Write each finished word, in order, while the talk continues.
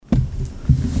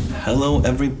Hello,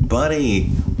 everybody.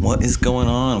 What is going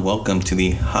on? Welcome to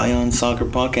the High on Soccer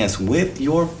podcast with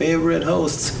your favorite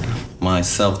hosts,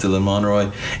 myself, Dylan Monroy,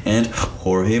 and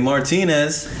Jorge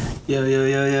Martinez.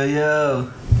 Yo.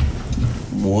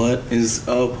 What is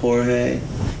up, Jorge?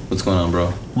 What's going on, bro?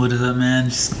 What is up, man?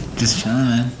 Just chilling,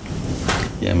 man.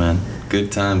 Yeah, man.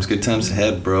 Good times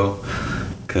ahead, bro.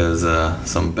 Because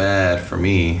something bad for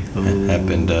me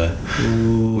happened. I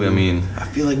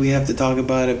feel like we have to talk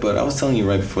about it, but I was telling you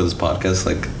right before this podcast,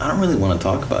 I don't really want to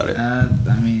talk about it.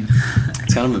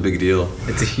 It's kind of a big deal.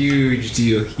 It's a huge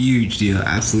deal,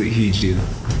 absolute huge deal.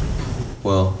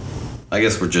 Well, I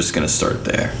guess we're just going to start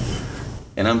there.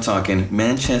 And I'm talking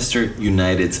Manchester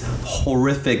United's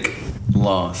horrific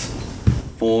loss,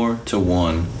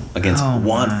 4-1 against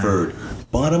Watford,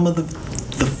 bottom of the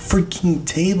freaking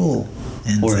table.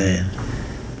 Insane.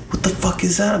 What the fuck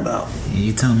is that about?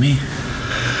 You tell me.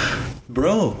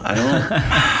 Bro,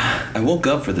 I woke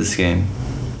up for this game.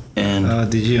 And oh,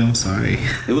 did you? I'm sorry.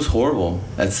 It was horrible.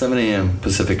 At 7 a.m.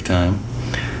 Pacific time,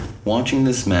 watching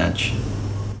this match,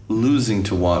 losing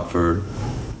to Watford,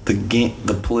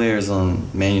 the players on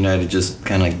Man United just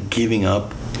kind of giving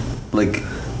up.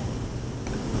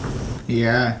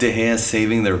 Yeah. De Gea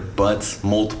saving their butts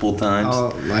multiple times.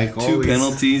 Oh, like 2 always.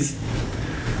 penalties.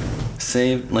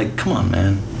 Saved. Come on,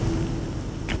 man.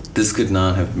 This could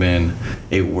not have been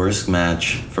a worse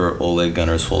match for Ole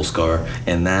Gunnar Solskjaer,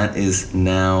 and that is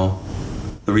now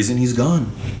the reason he's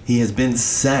gone. He has been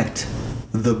sacked.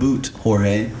 The boot,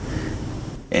 Jorge.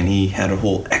 And he had a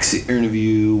whole exit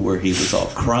interview where he was all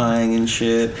crying and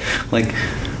shit. Man.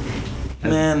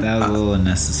 That was a little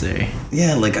unnecessary.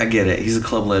 Yeah, I get it. He's a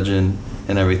club legend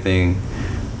and everything.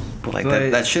 But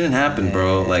that shouldn't happen,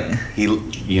 bro.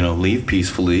 Leave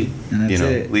peacefully. And that's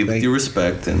it. Leave with your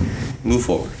respect and move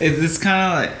forward. It's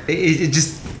kind of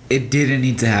it didn't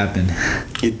need to happen.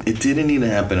 It didn't need to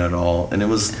happen at all, and it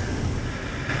was,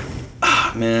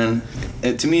 man.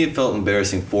 To me, it felt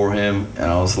embarrassing for him, and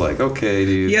I was like, okay,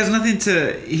 dude. He has nothing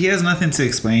to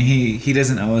explain. He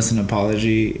doesn't owe us an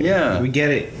apology. Yeah, we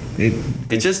get it.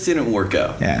 It just didn't work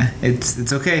out. Yeah,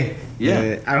 it's okay.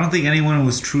 Yeah, I don't think anyone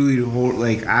was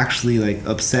truly actually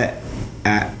upset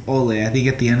at Ole. I think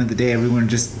at the end of the day, everyone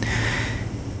just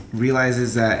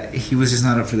realizes that he was just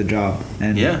not up for the job,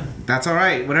 and that's all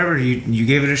right. Whatever, you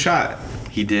gave it a shot.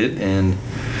 He did, and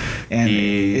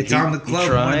it's on the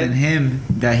club more than him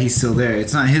that he's still there.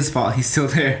 It's not his fault. He's still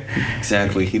there.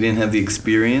 Exactly. He didn't have the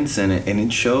experience, and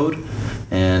it showed.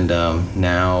 And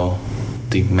now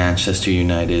the Manchester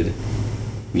United,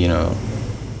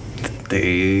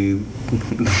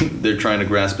 they're trying to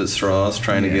grasp at straws,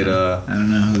 trying to get a. I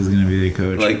don't know who's gonna be the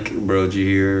coach. Bro, did you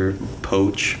hear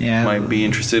Poach might be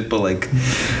interested, but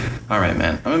all right,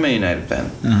 man. I'm a Man United fan,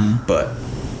 but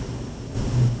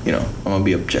I'm gonna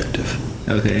be objective.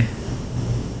 Okay.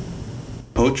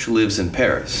 Poach lives in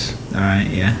Paris. All right,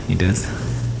 yeah, he does.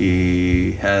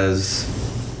 He's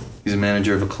a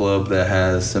manager of a club that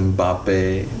has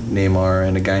Mbappe, Neymar,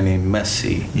 and a guy named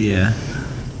Messi. Yeah.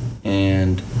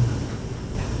 And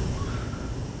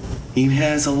he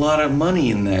has a lot of money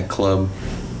in that club.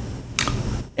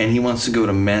 And he wants to go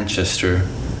to Manchester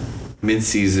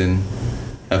mid-season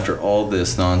after all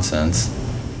this nonsense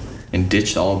and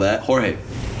ditch all that. Jorge,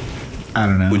 I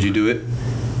don't know. Would you do it?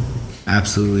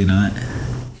 Absolutely not.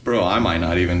 Bro, I might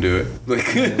not even do it. Why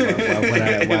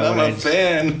would I'm a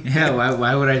fan. Yeah,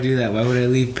 why would I do that? Why would I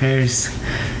leave Paris?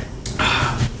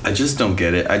 I just don't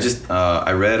get it.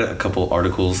 I read a couple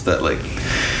articles that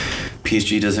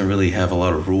PSG doesn't really have a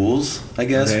lot of rules, I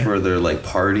guess, for their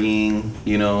partying,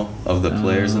 of the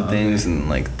players and things,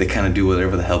 and they kind of do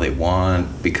whatever the hell they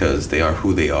want because they are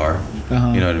who they are.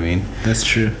 You know what I mean? That's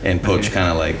true. And Poach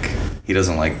kind of he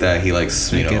doesn't like that. He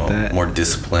likes more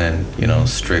discipline,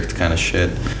 strict kind of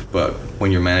shit. But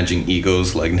when you're managing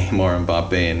egos like Neymar,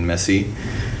 Mbappe, and Messi,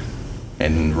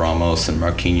 and Ramos and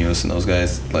Marquinhos and those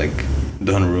guys,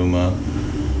 Donnarumma,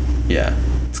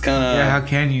 it's kind of how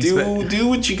can you do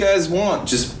what you guys want?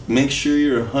 Just make sure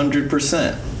you're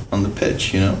 100% on the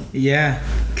pitch, Yeah,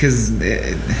 because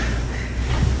to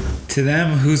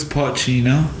them, who's Poch,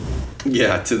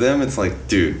 Yeah, to them it's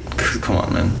dude, come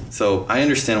on, man. So I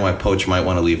understand why Poach might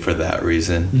want to leave for that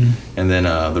reason. And then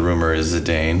the rumor is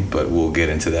Zidane, but we'll get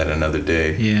into that another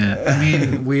day. Yeah, I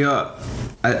mean, we are.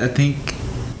 I think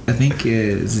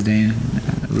Zidane,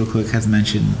 real quick, has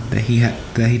mentioned that he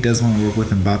does want to work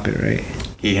with Mbappe, right?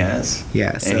 He has.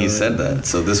 Yeah, and he said that.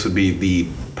 So this would be the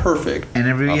perfect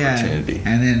opportunity.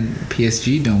 And then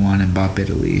PSG don't want Mbappe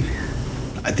to leave.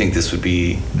 I think this would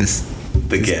be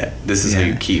This is how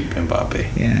you keep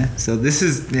Mbappe. Yeah. So this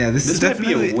is This might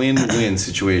be a win-win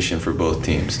situation for both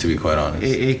teams, to be quite honest.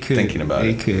 It could. Thinking about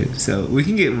it. It could. So we'll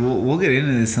get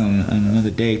into this on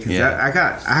another day because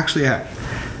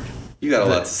you got a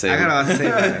lot to say. I got a lot to say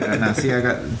about it. Now, see,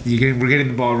 we're getting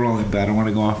the ball rolling, but I don't want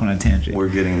to go off on a tangent. We're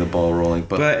getting the ball rolling,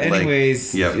 but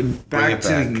anyways, back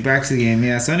to the game.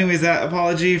 Yeah. So, anyways, that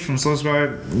apology from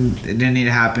Solskjaer, it didn't need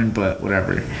to happen, but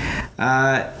whatever.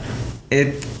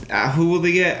 Who will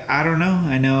they get? I don't know.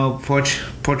 I know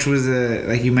Poch was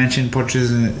like you mentioned. Poch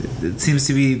it seems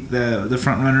to be the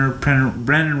front runner.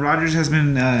 Brendan Rodgers has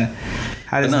been.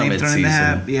 Had his name thrown in the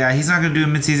hat. Yeah, he's not gonna do it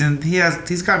mid-season.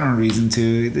 He's got no reason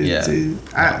to.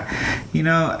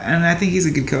 And I think he's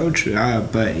a good coach,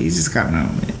 but he's just got no.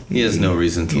 He has no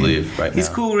reason to leave right now. He's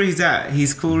cool where he's at.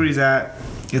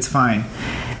 It's fine.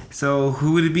 So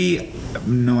who would it be?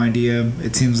 No idea.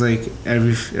 It seems like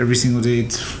every single day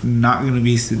it's not gonna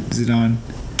be Zidane.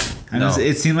 I know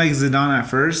it seemed like Zidane at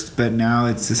first, but now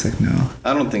it's just like no.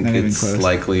 I don't think it's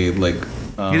likely. Like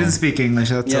he doesn't speak English.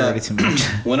 That's already too much.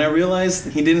 When I realized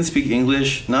he didn't speak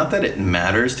English, not that it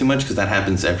matters too much because that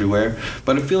happens everywhere,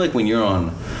 but I feel like when you're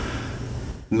on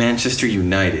Manchester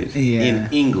United in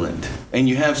England and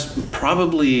you have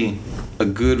probably a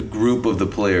good group of the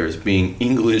players being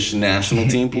English national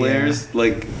team players,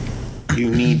 like you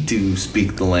need to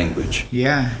speak the language.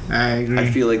 Yeah, I agree. I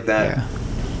feel like that. Yeah.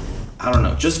 I don't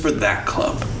know, just for that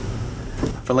club,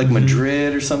 for like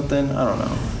Madrid or something. I don't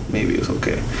know. Maybe it was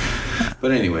okay.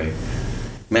 But anyway,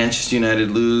 Manchester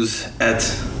United lose at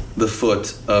the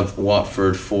foot of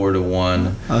Watford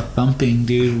 4-1. A thumping,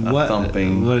 dude. What a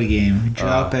game.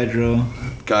 João Pedro.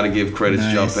 Got to give credit to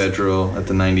João Pedro at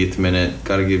the 90th minute.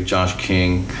 Got to give Josh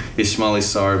King. Ismail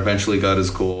Sarr eventually got his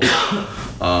goal.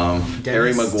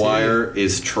 Harry Maguire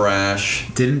is trash.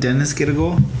 Didn't Dennis get a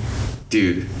goal?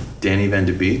 Dude, Danny Van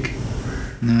de Beek?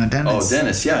 No, Dennis. Oh,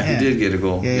 Dennis. Yeah, he did get a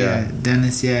goal. Yeah.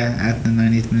 Dennis, at the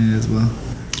 90th minute as well.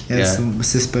 Some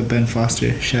assist by Ben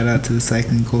Foster. Shout out to the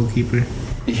cycling goalkeeper.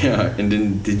 Yeah, and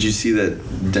then did you see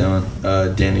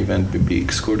that Danny Van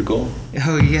Beek scored a goal?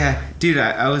 Oh yeah, dude!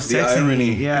 I was texting irony.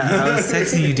 you. Yeah, I was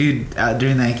texting you, dude.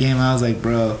 During that game, I was like,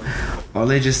 bro,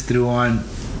 Ole just threw on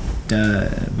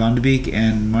Van de Beek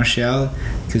and Martial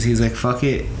because he's like, fuck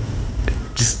it,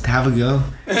 just have a go.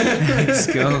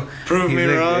 Just go. Prove me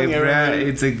wrong. Hey, Brad,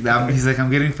 it's like he's like, I'm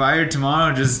getting fired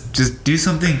tomorrow. Just do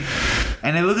something.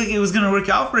 And it looked like it was gonna work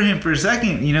out for him for a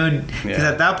second, because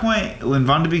at that point when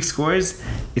Van de Beek scores,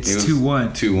 it's 2-1.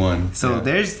 2-1. So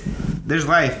there's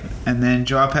life, and then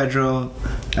João Pedro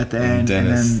at the end, and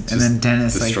then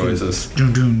Dennis destroys us.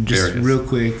 Just real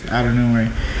quick out of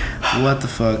nowhere. What the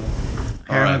fuck?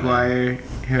 Harry Maguire,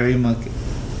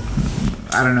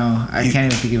 I don't know. I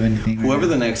can't even think of anything. Whoever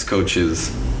the next coach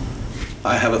is,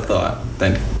 I have a thought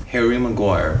that Harry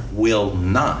Maguire will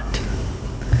not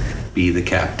be the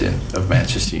captain of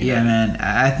Manchester United. Yeah, man.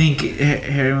 I think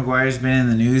Harry Maguire's been in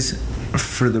the news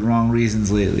for the wrong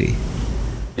reasons lately.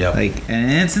 Yeah.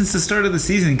 And since the start of the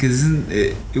season, because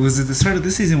it was at the start of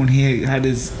the season when he had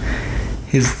his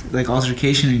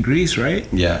altercation in Greece, right?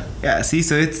 Yeah. Yeah. See,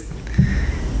 so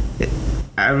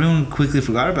everyone quickly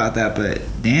forgot about that, but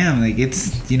damn,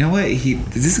 it's, you know what? Is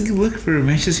this a good look for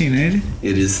Manchester United?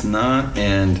 It is not,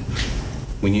 and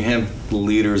when you have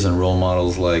leaders and role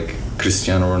models like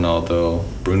Cristiano Ronaldo,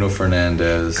 Bruno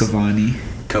Fernandes,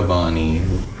 Cavani,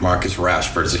 Marcus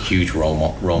Rashford is a huge role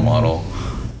model,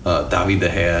 David De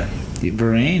Gea,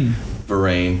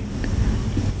 Varane.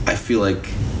 I feel like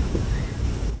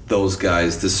those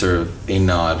guys deserve a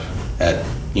nod at,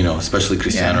 especially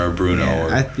Cristiano or Bruno.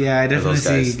 I definitely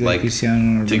see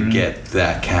Cristiano or to Bruno. get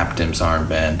that captain's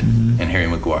armband, and Harry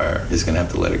Maguire is gonna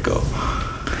have to let it go.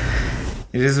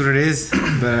 It is what it is,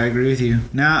 but I agree with you.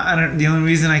 Now, the only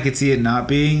reason I could see it not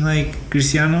being like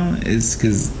Cristiano is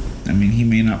because, he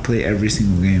may not play every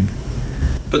single game.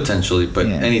 Potentially, but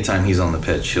anytime he's on the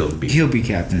pitch, he'll be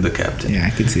captain. The captain. Yeah, I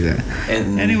could see that.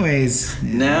 And anyways,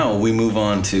 now we move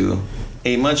on to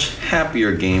a much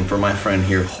happier game for my friend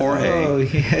here, Jorge. Oh,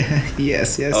 yeah.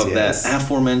 Yes. That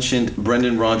aforementioned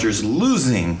Brendan Rodgers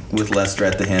losing with Leicester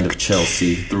at the hand of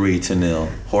Chelsea 3-0.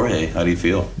 Jorge, how do you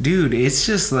feel? Dude, it's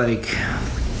just like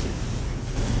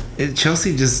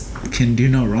Chelsea just can do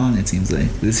no wrong, it seems like.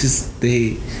 It's just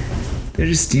they're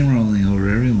just steamrolling over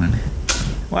everyone.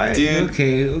 Why? Dude,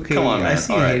 okay. Come on, man. I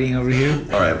see you hating over here.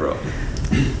 All right, bro.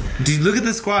 Dude, look at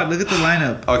the squad. Look at the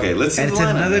lineup. Okay, let's see the lineup. It's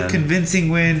another convincing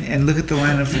win, and look at the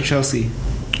lineup for Chelsea.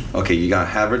 Okay, you got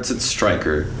Havertz at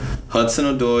striker,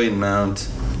 Hudson-Odoi and Mount,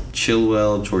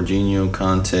 Chilwell, Jorginho,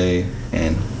 Kanté,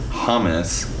 and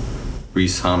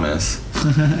Reece James,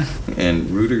 and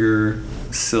Rudiger,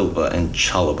 Silva, and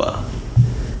Chalobah.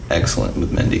 Excellent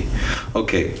with Mendy.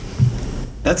 Okay,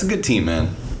 that's a good team,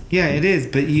 man. Yeah, it is.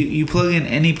 But you plug in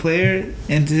any player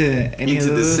into any into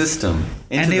of those, the system,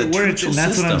 into and it works. And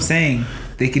that's what I'm saying.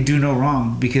 They could do no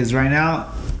wrong because right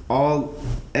now,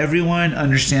 everyone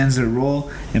understands their role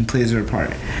and plays their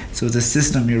part. So it's a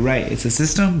system. You're right. It's a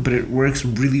system, but it works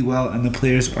really well, and the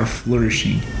players are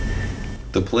flourishing.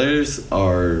 The players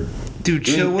are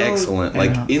doing excellent.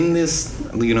 Like in this,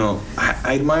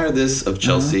 I admire this of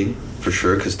Chelsea for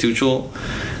sure because Tuchel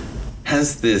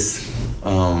has this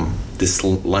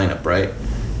lineup, right?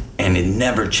 And it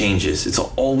never changes. It's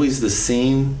always the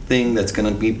same thing that's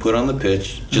going to be put on the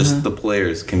pitch. Just the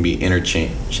players can be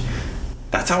interchanged.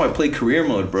 That's how I play career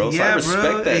mode, bro. So I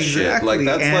respect that shit. Like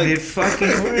that's and it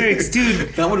fucking works,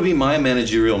 dude. That would be my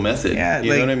managerial method. Yeah,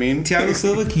 you know what I mean? Thiago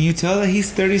Silva, can you tell that he's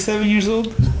 37 years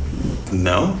old?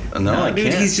 No, I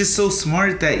dude, can't. He's just so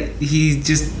smart that he's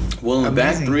just in the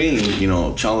back three,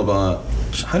 Chalobah.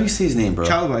 How do you say his name, bro?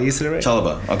 Chalobah, you said it right.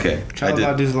 Chalobah, okay.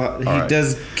 Chalobah does a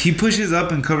lot. He pushes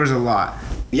up and covers a lot.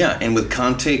 Yeah, and with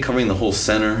Conte covering the whole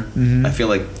center, I feel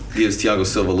like gives Thiago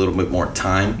Silva a little bit more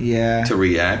time to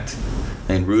react.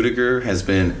 And Rudiger has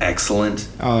been excellent.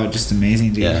 Oh, just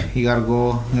amazing, dude. Yeah. He got a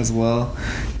goal as well.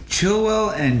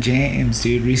 Chilwell and James,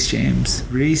 dude. Reece James.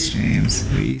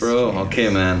 Bro, okay,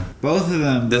 man. Both of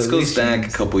them. This goes back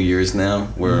a couple years now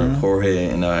where Jorge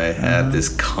and I had this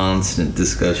constant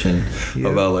discussion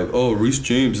about Reece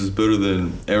James is better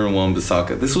than Aaron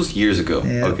Wan-Bissaka. This was years ago,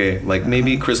 okay? Like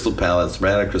maybe Crystal Palace,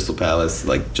 right out of Crystal Palace,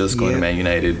 like just going to Man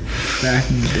United. Back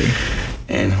in the day.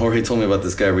 And Jorge told me about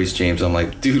this guy, Reece James. I'm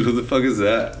like, dude, who the fuck is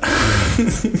that?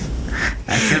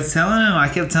 I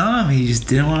kept telling him. He just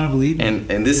didn't want to believe me.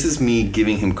 And this is me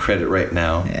giving him credit right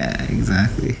now. Yeah,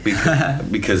 exactly.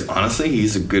 Because honestly,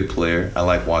 he's a good player. I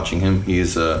like watching him. He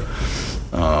is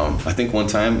I think one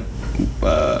time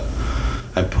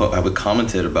I would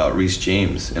commented about Reece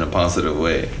James in a positive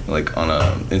way, like on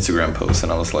an Instagram post,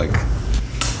 and I was like,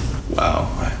 wow,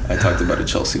 I talked about a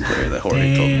Chelsea player that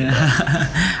Jorge told me about.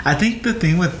 I think the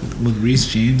thing with Reece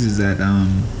James is that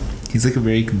he's like a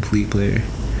very complete player.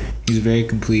 He's very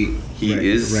complete. He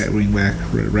is right wing back,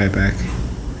 right back.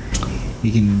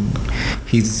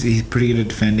 He's pretty good at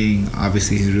defending.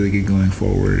 Obviously, he's really good going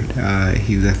forward.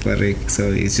 He's athletic,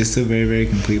 so he's just a very, very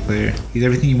complete player. He's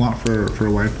everything you want for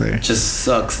a wide player. It just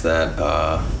sucks that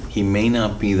he may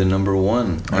not be the number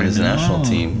one on his national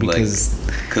team,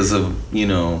 because of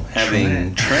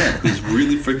having Trent, who's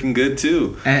really freaking good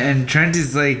too. And Trent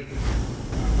is like.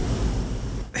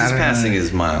 His passing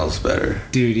is miles better.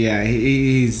 Dude, yeah.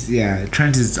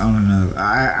 Trent is on another.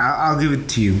 I'll give it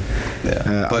to you.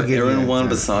 Yeah. But Aaron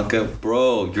Wan-Bissaka,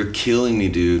 bro, you're killing me,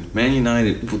 dude. Man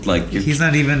United, he's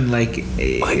not even like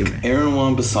Aaron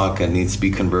Wan-Bissaka needs to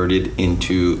be converted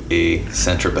into a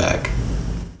center back.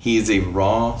 He is a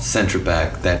raw center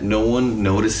back that no one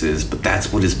notices, but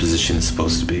that's what his position is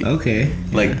supposed to be. Okay.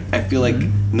 Like, I feel like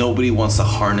nobody wants to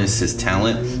harness his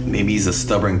talent. Maybe he's a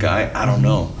stubborn guy. I don't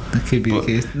know. That could be the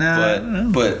case.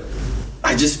 But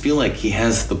I just feel like he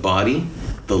has the body,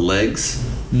 the legs,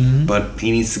 but he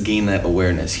needs to gain that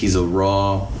awareness. He's a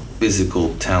raw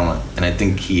physical talent, and I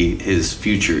think his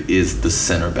future is the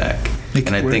center back.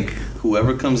 And I think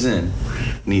whoever comes in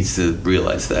needs to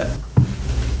realize that.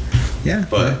 Yeah.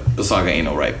 But Bissaka ain't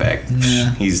no right back.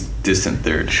 Yeah. He's distant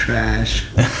third. Trash.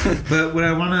 But what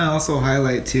I want to also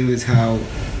highlight too is how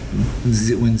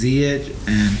when Ziyech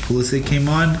and Pulisic came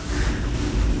on,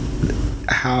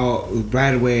 how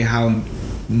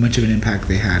much of an impact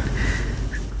they had.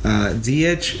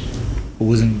 Ziyech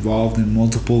was involved in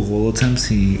multiple goal attempts.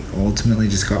 He ultimately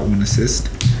just got one assist,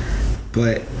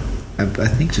 but I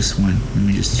think just one. Let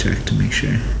me just check to make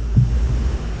sure.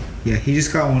 Yeah, he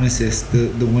just got one assist. The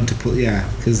one to pull. Yeah,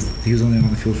 because he was only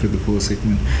on the field for the Pulisic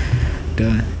one.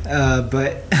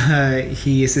 But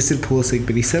he assisted Pulisic,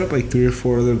 but he set up like 3 or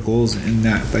 4 other goals in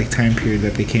that like time period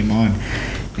that they came on,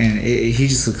 and he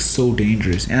just looks so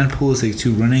dangerous. And Pulisic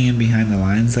too, running in behind the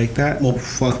lines like that. Well,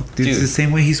 fuck, dude, it's the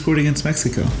same way he scored against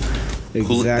Mexico.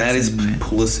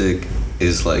 Pulisic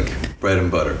is like bread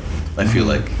and butter. I feel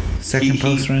like. Second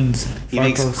post runs. He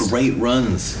makes great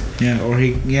runs. Yeah,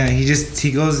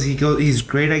 he goes. He's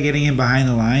great at getting in behind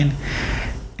the line.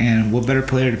 And what better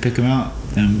player to pick him out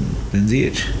than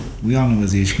Ziyech? We all know what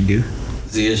Ziyech can do.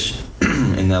 Ziyech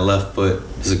in that left foot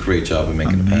does a great job of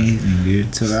making the pass. Amazing,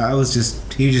 dude. So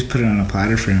he just put it on a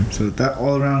platter for him. So that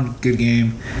all around good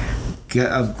game.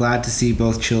 I'm glad to see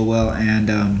both Chilwell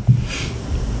and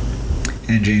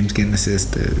James get an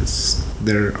assist.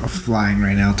 They're flying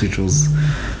right now. Tuchel's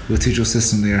with Tuchel's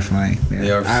system, they are flying.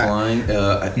 They are flying.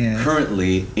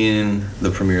 Currently in the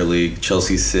Premier League,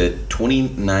 Chelsea sit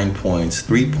 29 points,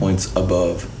 3 points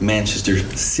above Manchester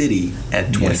City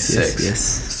at 26. Yes.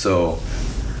 So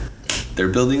they're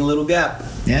building a little gap.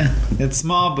 Yeah, it's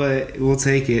small, but we'll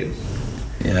take it.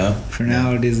 Yeah. For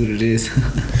now, it is what it is.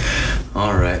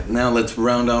 All right, now let's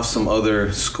round off some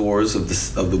other scores of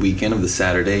the weekend, of the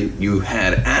Saturday. You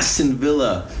had Aston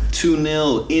Villa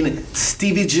 2-0 in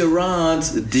Stevie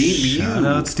Gerrard's debut. Shout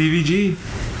out Stevie G.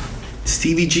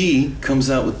 Stevie G comes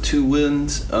out with 2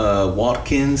 wins,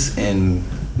 Watkins and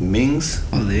Mings.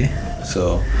 Ollie.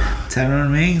 So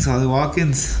Tyrone Mings, Ollie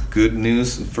Watkins. Good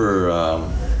news for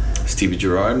Stevie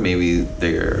Gerrard. Maybe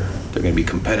they're going to be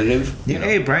competitive. Yeah,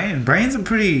 hey, Brighton's a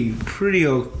pretty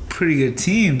good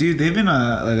team, dude. They've been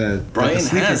a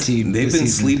sleeper team. They've been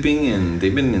sleeping and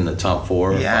they've been in the top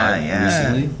 4 or 5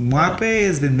 recently. Mbappe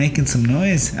has been making some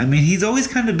noise. I mean, he's always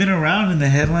kind of been around in the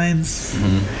headlines,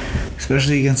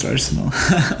 especially against Arsenal.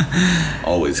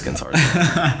 Always against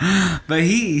Arsenal. But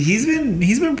he's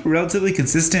been relatively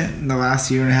consistent in the last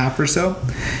year and a half or so.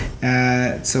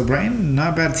 So Brighton,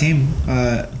 not a bad team.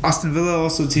 Aston Villa,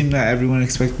 also a team that everyone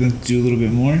expected them to do a little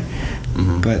bit more.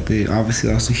 But they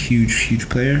obviously lost a huge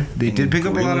player. They did pick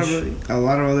up a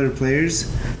lot of other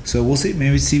players, so we'll see.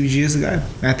 Maybe CBG is the guy.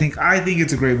 I think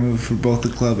it's a great move for both the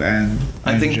club and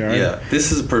Gerrard.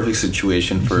 This is a perfect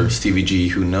situation for Stevie G,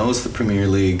 who knows the Premier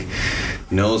League,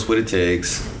 knows what it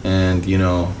takes, and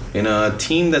in a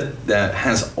team that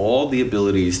has all the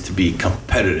abilities to be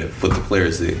competitive with the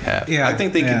players they have. Yeah, I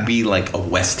think they could be like a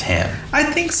West Ham. I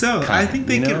think so. I think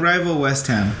they could rival West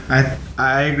Ham.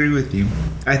 I agree with you.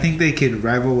 I think they could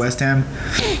rival West Ham.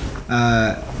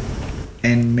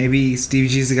 And maybe Stevie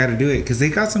G's the guy to do it, because they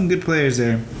got some good players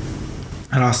there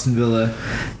at Aston Villa.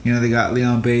 They got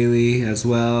Leon Bailey as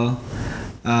well.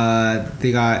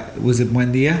 They got, was it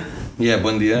Buendia? Yeah,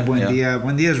 Buendia.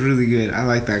 Buendia's really good. I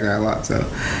like that guy a lot.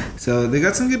 So they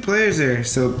got some good players there.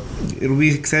 So it'll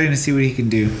be exciting to see what he can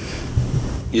do.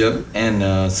 Yep,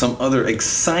 and some other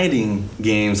exciting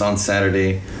games on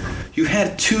Saturday. You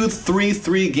had 2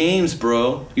 3-3 games,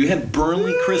 bro. You had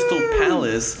Burnley Crystal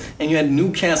Palace, and you had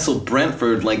Newcastle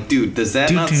Brentford. Like, dude, does that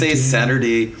not say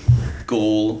Saturday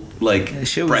goal,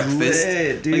 breakfast? Was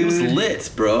lit, dude. Like, it was lit,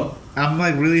 bro. I'm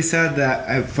really sad that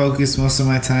I focused most of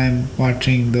my time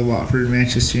watching the Watford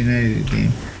Manchester United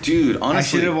game. Dude,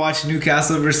 honestly, I should have watched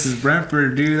Newcastle versus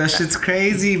Brentford, dude. That shit's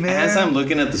crazy, man. As I'm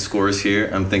looking at the scores here,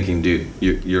 I'm thinking, dude,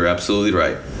 you're absolutely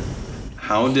right.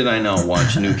 How did I not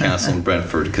watch Newcastle and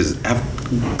Brentford? Because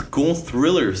goal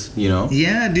thrillers,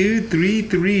 Yeah, dude,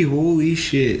 3-3. Holy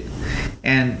shit.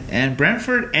 And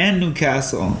Brentford and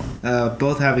Newcastle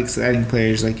both have exciting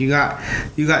players. Like you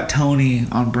got Tony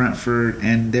on Brentford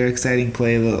and their exciting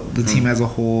play. The team as a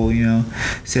whole,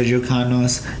 Sergio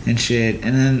Canos and shit.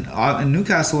 And then in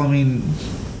Newcastle, I mean,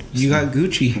 you got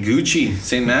Gucci,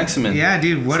 St. Maximin. Yeah,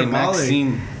 dude, what a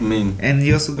baller. And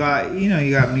you also got,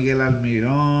 you got Miguel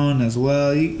Almiron as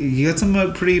well. You got some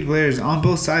pretty good players on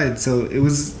both sides. So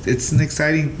it's an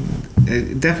exciting,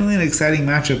 definitely an exciting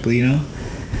matchup,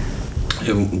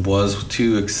 It was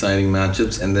 2 exciting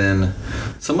matchups, and then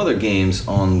some other games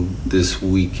on this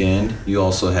weekend. You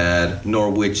also had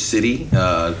Norwich City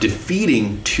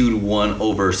defeating 2-1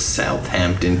 over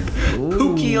Southampton. Ooh.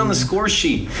 Pookie on the score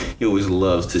sheet. He always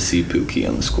loves to see Pookie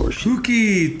on the score sheet.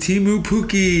 Pookie, Timu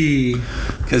Pookie.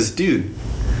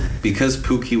 Because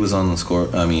Pookie was on the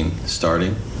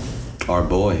starting, our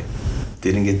boy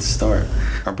didn't get to start.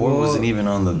 Our boy wasn't even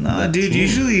on the dude,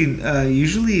 team.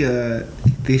 Usually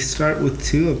they start with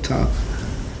 2 up top.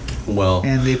 Well,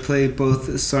 and they play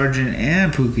both Sargent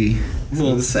and Pookie.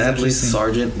 Well, sadly,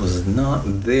 Sargent was not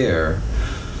there.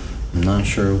 I'm not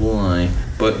sure why.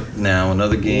 But now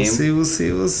another game. We'll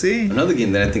see. Another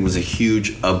game that I think was a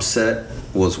huge upset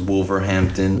was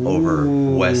Wolverhampton over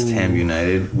West Ham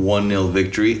United. 1-0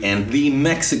 victory. And the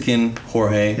Mexican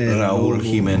Jorge Raul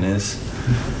Jimenez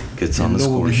gets on the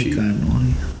score sheet.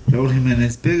 Raul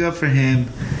Jimenez, big up for him.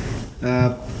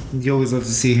 You always love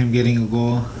to see him getting a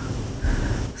goal.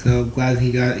 So glad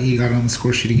he got on the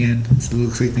score sheet again. So it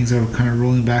looks like things are kind of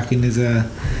rolling back in his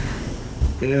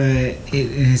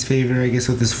favor, I guess,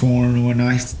 with his form and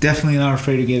whatnot. He's definitely not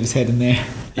afraid to get his head in there.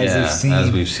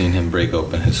 As we've seen him break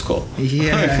open his skull.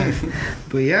 Yeah.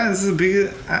 But yeah, this is a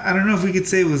big. I don't know if we could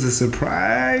say it was a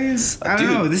surprise. I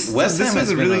don't know. This was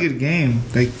a really good game.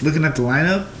 Like looking at the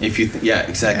lineup. Exactly.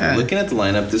 Yeah. Looking at the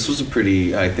lineup, this was a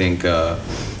pretty, I think,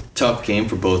 tough game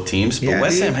for both teams. But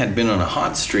West Ham had been on a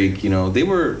hot streak. They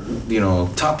were,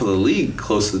 top of the league,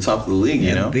 close to the top of the league,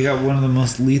 They got one of the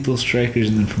most lethal strikers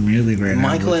in the Premier League right now.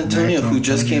 Michael Antonio, who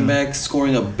just came back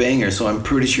scoring a banger, so I'm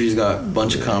pretty sure he's got a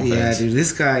bunch of confidence. Yeah, dude,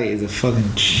 this guy is a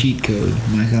fucking cheat code,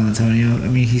 Michael Antonio. I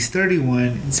mean, he's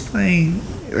 31. He's playing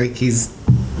like he's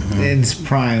in his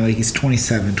prime, like he's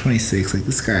 27, 26. Like,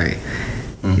 this guy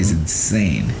is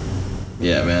insane.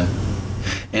 Yeah, man.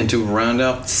 And to round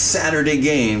out Saturday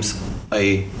games,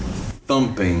 a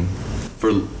thumping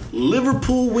for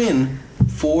Liverpool win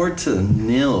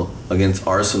 4-0 against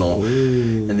Arsenal.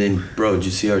 Ooh. And then, bro, did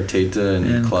you see Arteta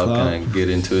and Klopp kind of get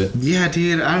into it? Yeah,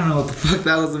 dude, I don't know what the fuck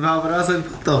that was about, but I was like,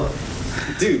 what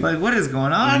the... Dude. Like, what is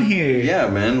going on here? Yeah,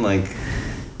 man, like,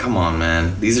 come on,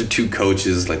 man. These are two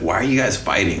coaches. Like, why are you guys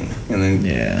fighting? And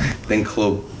then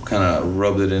Klopp kind of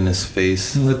rubbed it in his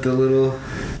face. With the little...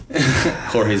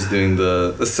 Jorge's doing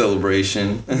the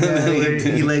celebration. Yeah,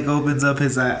 he like opens up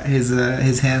his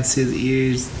hands to his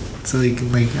ears so he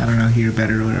can, like, I don't know, hear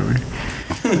better or whatever.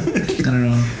 I don't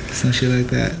know, some shit like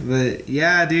that. But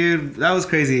yeah, dude, that was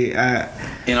crazy.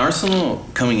 And Arsenal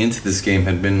coming into this game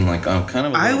had been like on kind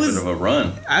of a bit of a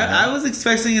run. I was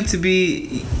expecting it to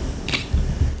be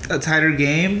a tighter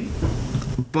game,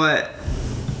 but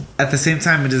at the same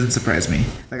time, it doesn't surprise me.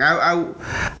 Like,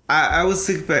 I was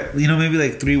sick, but maybe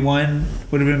like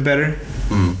 3-1 would have been better.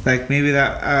 Like, maybe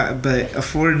that, but a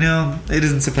 4-0, it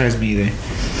doesn't surprise me either.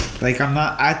 Like,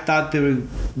 I thought they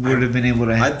would have been able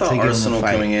to. I thought Arsenal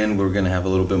coming in, we were gonna have a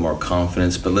little bit more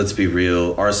confidence, but let's be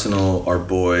real. Arsenal are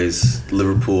boys,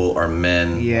 Liverpool are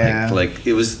men. Yeah. Like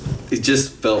it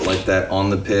just felt like that on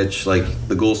the pitch. Like,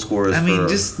 the goal scorers. I mean,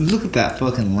 just look at that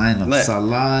fucking lineup: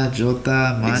 Salah,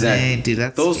 Jota, Mane. Exactly. Dude,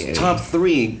 that's those scary. top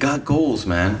three got goals,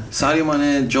 man. Sadio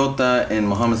Mane, Jota, and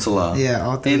Mohamed Salah. Yeah,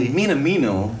 all three. And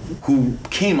Minamino, who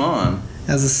came on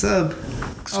as a sub,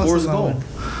 scores a goal.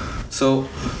 So.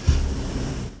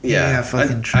 Yeah,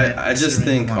 I just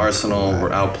think Arsenal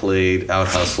were outplayed,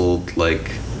 out-hustled.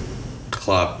 Like,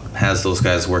 Klopp has those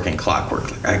guys working clockwork.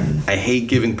 Like, I hate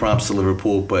giving props to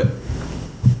Liverpool, but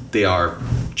they are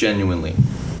genuinely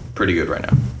pretty good right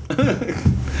now.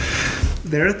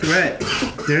 They're a threat.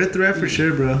 They're a threat for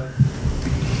sure, bro.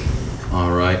 All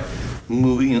right,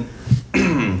 moving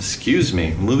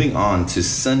on to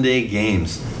Sunday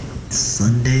games.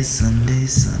 Sunday.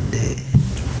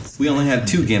 We only had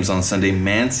 2 games on Sunday,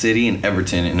 Man City and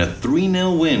Everton, in a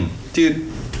 3-0 win.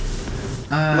 Dude,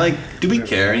 do we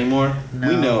care anymore? No.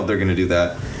 We know they're going to do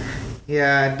that.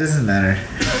 Yeah, it doesn't matter.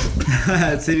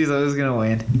 City's always going to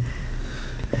win.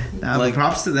 But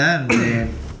props to them,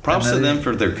 man. Props to them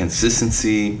for their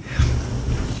consistency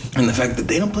and the fact that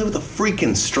they don't play with a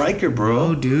freaking striker, bro.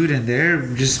 Oh, dude, and they're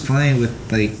just playing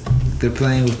with, like... They're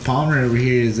playing with Palmer over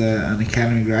here as an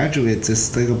academy graduate. It's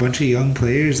just like a bunch of young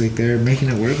players. Like, they're making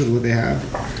it work with what they have.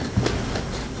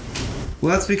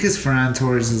 Well, that's because Ferran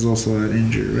Torres is also out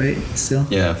injured, right? Still?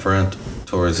 Yeah, Ferran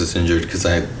Torres is injured because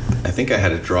I think I had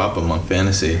to drop him on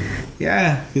fantasy.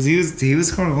 Yeah, because he was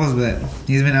scoring goals, but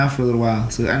he's been out for a little while.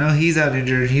 So I know he's out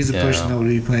injured. He's the person that would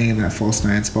be playing in that false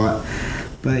 9 spot.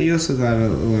 But you also got a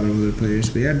lot of other players.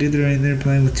 But yeah, dude, they're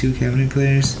playing with 2 academy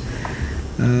players.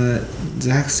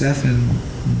 Zach Steffen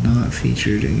not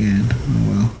featured again. Oh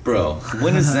well. Bro,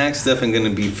 when is Zach Steffen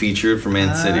gonna be featured for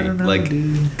Man City? I don't know,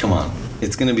 dude. Come on.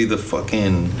 It's gonna be the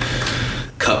fucking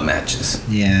cup matches.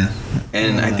 Yeah.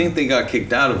 And I think they got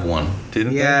kicked out of one,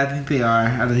 didn't they? Yeah, I think they are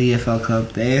out of the EFL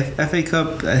Cup. The FA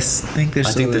Cup, I think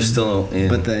they're still in.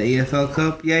 But the EFL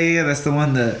Cup, yeah, that's the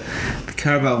one, the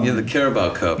Carabao one. Yeah, the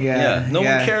Carabao Cup. Yeah. No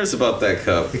one cares about that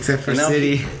cup. Except for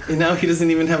City. And now he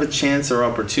doesn't even have a chance or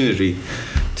opportunity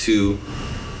to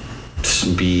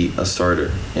be a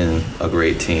starter in a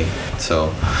great team.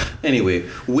 So, anyway,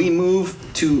 we move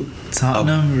to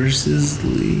Tottenham versus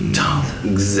Leeds.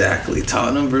 Exactly.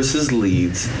 Tottenham versus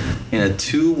Leeds in a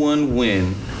 2-1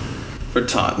 win for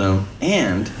Tottenham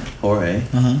and Jorge,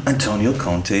 Antonio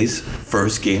Conte's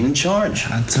first game in charge.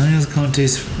 Antonio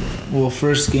Conte's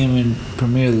first game in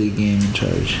Premier League game in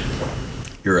charge.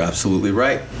 You're absolutely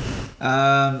right.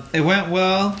 It went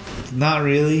well. Not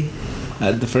really.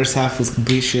 The first half was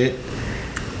complete shit.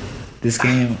 This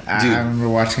game, I remember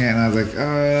watching it and I was like,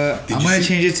 I'm going to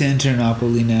change it to Inter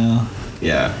Napoli now.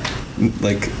 Yeah.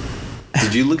 Like,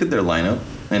 did you look at their lineup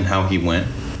and how he went?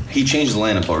 He changed the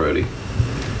lineup already.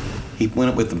 He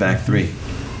went up with the back 3.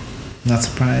 Not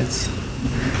surprised.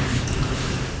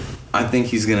 I think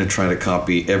he's going to try to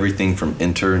copy everything from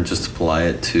Inter and just apply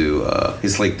it to...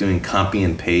 he's like doing copy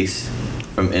and paste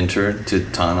from Inter to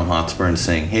Tottenham Hotspur and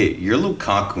saying, "Hey, you're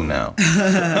Lukaku now."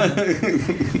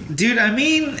 Dude, I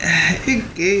mean,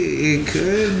 it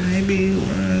could maybe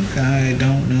work. I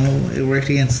don't know. It worked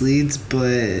against Leeds, but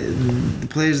the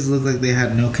players looked like they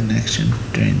had no connection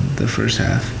during the first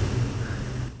half.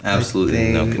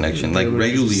 Absolutely no connection. Like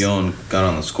Reguilón got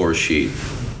on the score sheet.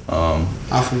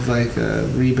 Off of like a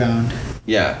rebound.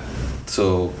 Yeah.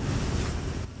 So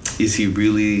is he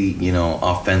really,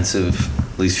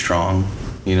 offensively strong,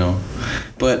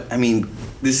 But I mean,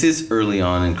 this is early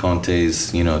on in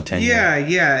Conte's, tenure.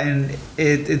 Yeah, and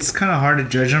it's kind of hard to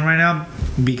judge him right now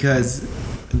because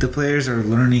the players are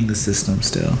learning the system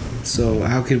still. So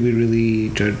how could we really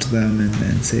judge them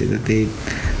and say that they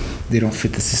don't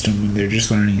fit the system when they're just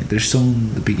learning it? They're still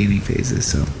in the beginning phases.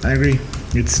 So I agree.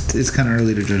 It's kind of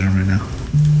early to judge them right now.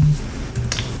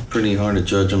 Pretty hard to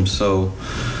judge them. So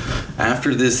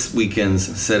after this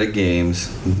weekend's set of games,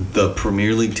 the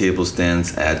Premier League table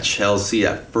stands at Chelsea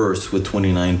at first with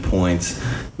 29 points,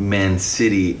 Man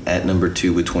City at number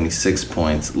 2 with 26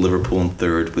 points, Liverpool in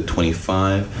third with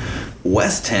 25,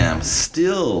 West Ham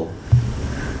still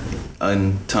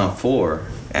in top 4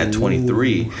 at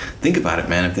 23. Ooh. Think about it,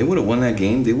 man. If they would have won that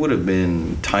game, they would have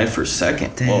been tied for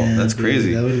second. Damn, whoa, that's crazy.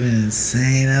 Dude, that would have been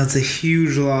insane. That was a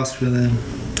huge loss for them.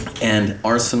 And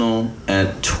Arsenal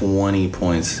at 20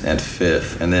 points at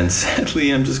 5th. And then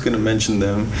sadly, I'm just going to mention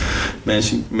them.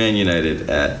 Man United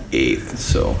at 8th.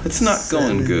 So it's not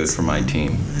going good for my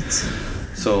team.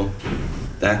 So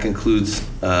that concludes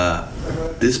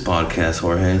this podcast,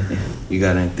 Jorge. You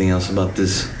got anything else about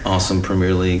this awesome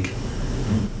Premier League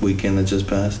weekend that just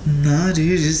passed? No,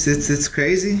 dude. It's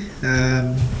crazy.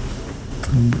 I'm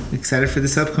excited for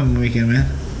this upcoming weekend,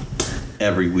 man.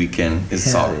 Every weekend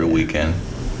is soccer weekend.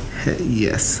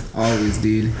 Yes, always,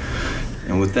 dude.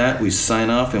 And with that, we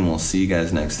sign off and we'll see you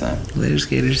guys next time. Later,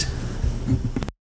 skaters.